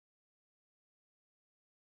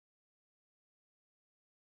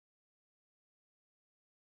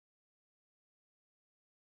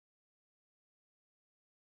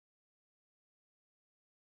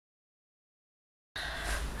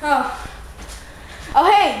Oh.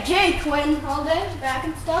 Oh, hey, Jake, went holiday back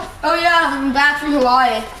and stuff? Oh, yeah, I'm back from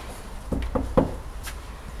Hawaii.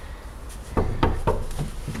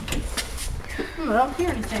 I don't hear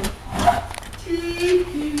anything.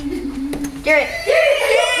 Garrett.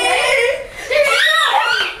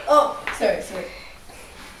 Oh, Sorry.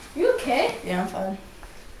 you okay? Yeah, I'm fine.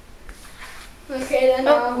 Okay, then,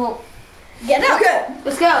 well, get up. okay.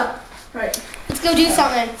 Let's go. Right. Let's go do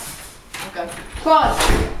something. Okay. Pause.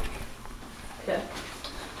 Okay.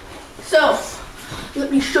 So,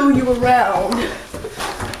 let me show you around.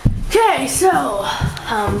 Okay, so,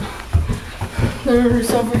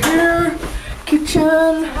 there's over here,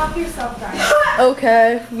 kitchen. Help yourself, guys.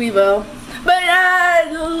 Okay, we will. But,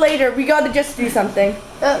 later, we gotta just do something.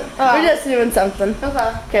 We're just doing something.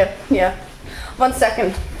 Okay. Okay, yeah. 1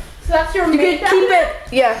 second. So that's your You maid? can keep it.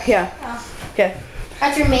 Yeah. Oh. Okay.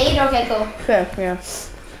 That's your maid? Okay, cool. Okay, yeah.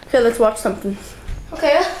 Okay, let's watch something.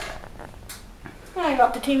 Okay. I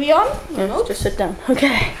got the TV on. Yeah, just sit down.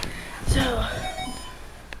 Okay. So,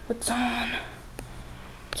 what's on?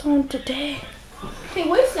 What's on today? Hey,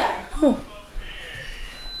 what is that? Oh.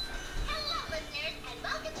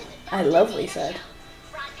 I lovely said.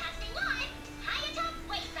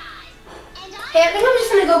 Hey, I think I'm just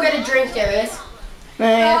gonna go get a drink, Darius.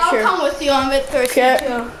 Yeah, I'll sure. come with you. I'm a bit thirsty Okay.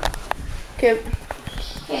 too. Okay.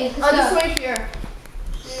 Okay, I'll let's just go. wait here.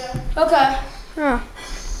 Yeah. Okay. Oh.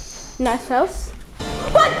 Nice house.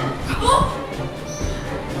 What? Oh!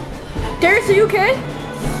 Darius, are you okay? I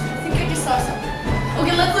think I just saw something.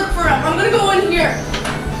 Okay, let's look for him. I'm gonna go in here.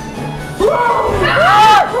 No!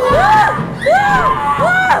 Back! No!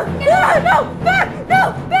 Back!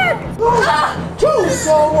 Too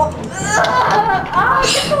slow!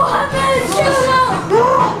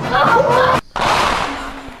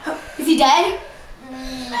 Is he dead?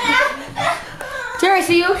 Darius,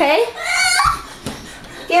 are you okay?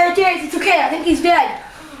 Darius, it's okay. I think he's dead.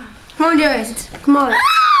 Come on, Darius. Come on.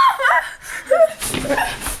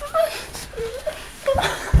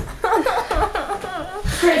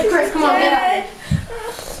 Chris, come on, get up.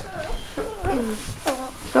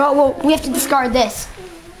 Oh, well, we have to discard this.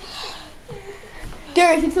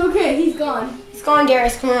 Darius, it's okay. He's gone. He's gone,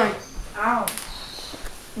 Darius. Come on. Ow.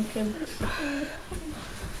 Okay.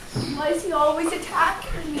 Why is he always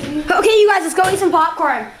attacking me? Okay, you guys, let's go eat some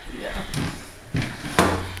popcorn. Yeah.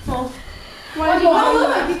 Well,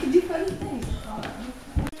 we can do funny things.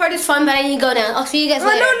 This part is fun, but I need to go now. I'll see you guys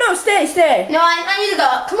later. No, stay. No, I need to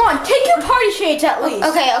go. Come on, take your party shades at least.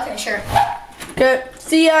 Okay, sure. Okay,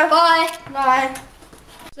 see ya. Bye.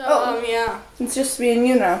 So, yeah. It's just me and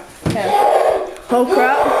you now. Okay. Oh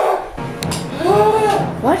crap.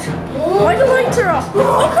 What? Why the lights are off?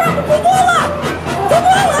 Oh crap, a Provala!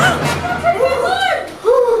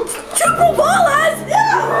 Two Provalas!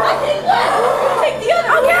 I think let's take the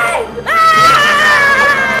other. Okay!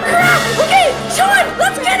 Ah! Crap! Okay, Sean,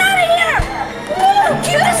 let's get out of here!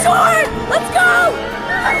 Keep the sword! Let's go!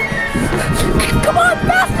 Come on,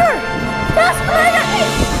 faster!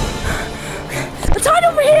 Let's hide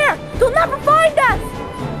over here! They'll never find us!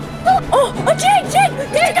 Oh, Jake! Did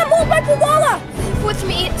you get mauled by Provala? With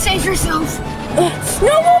me, save yourself. No,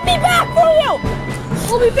 we'll be back for you!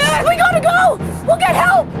 We'll be back! We gotta go! We'll get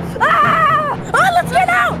help! Let's get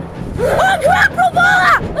out! Oh crap,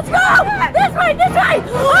 Provala! Let's go! This way!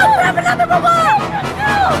 Oh crap, another Provala!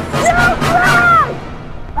 No, crap!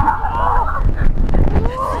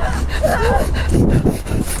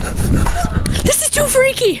 This is too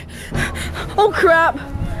freaky! Oh crap!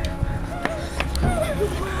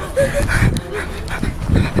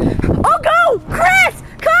 Oh go! Chris!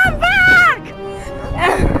 Come back!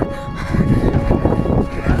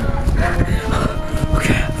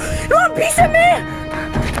 Okay. You want a piece of me?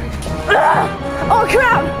 Oh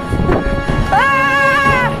crap!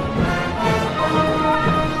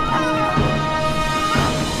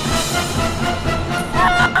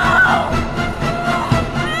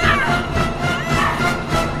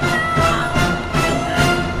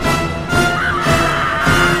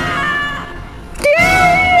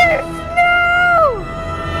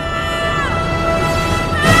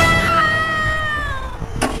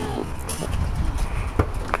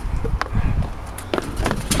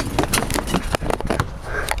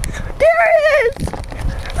 There it is!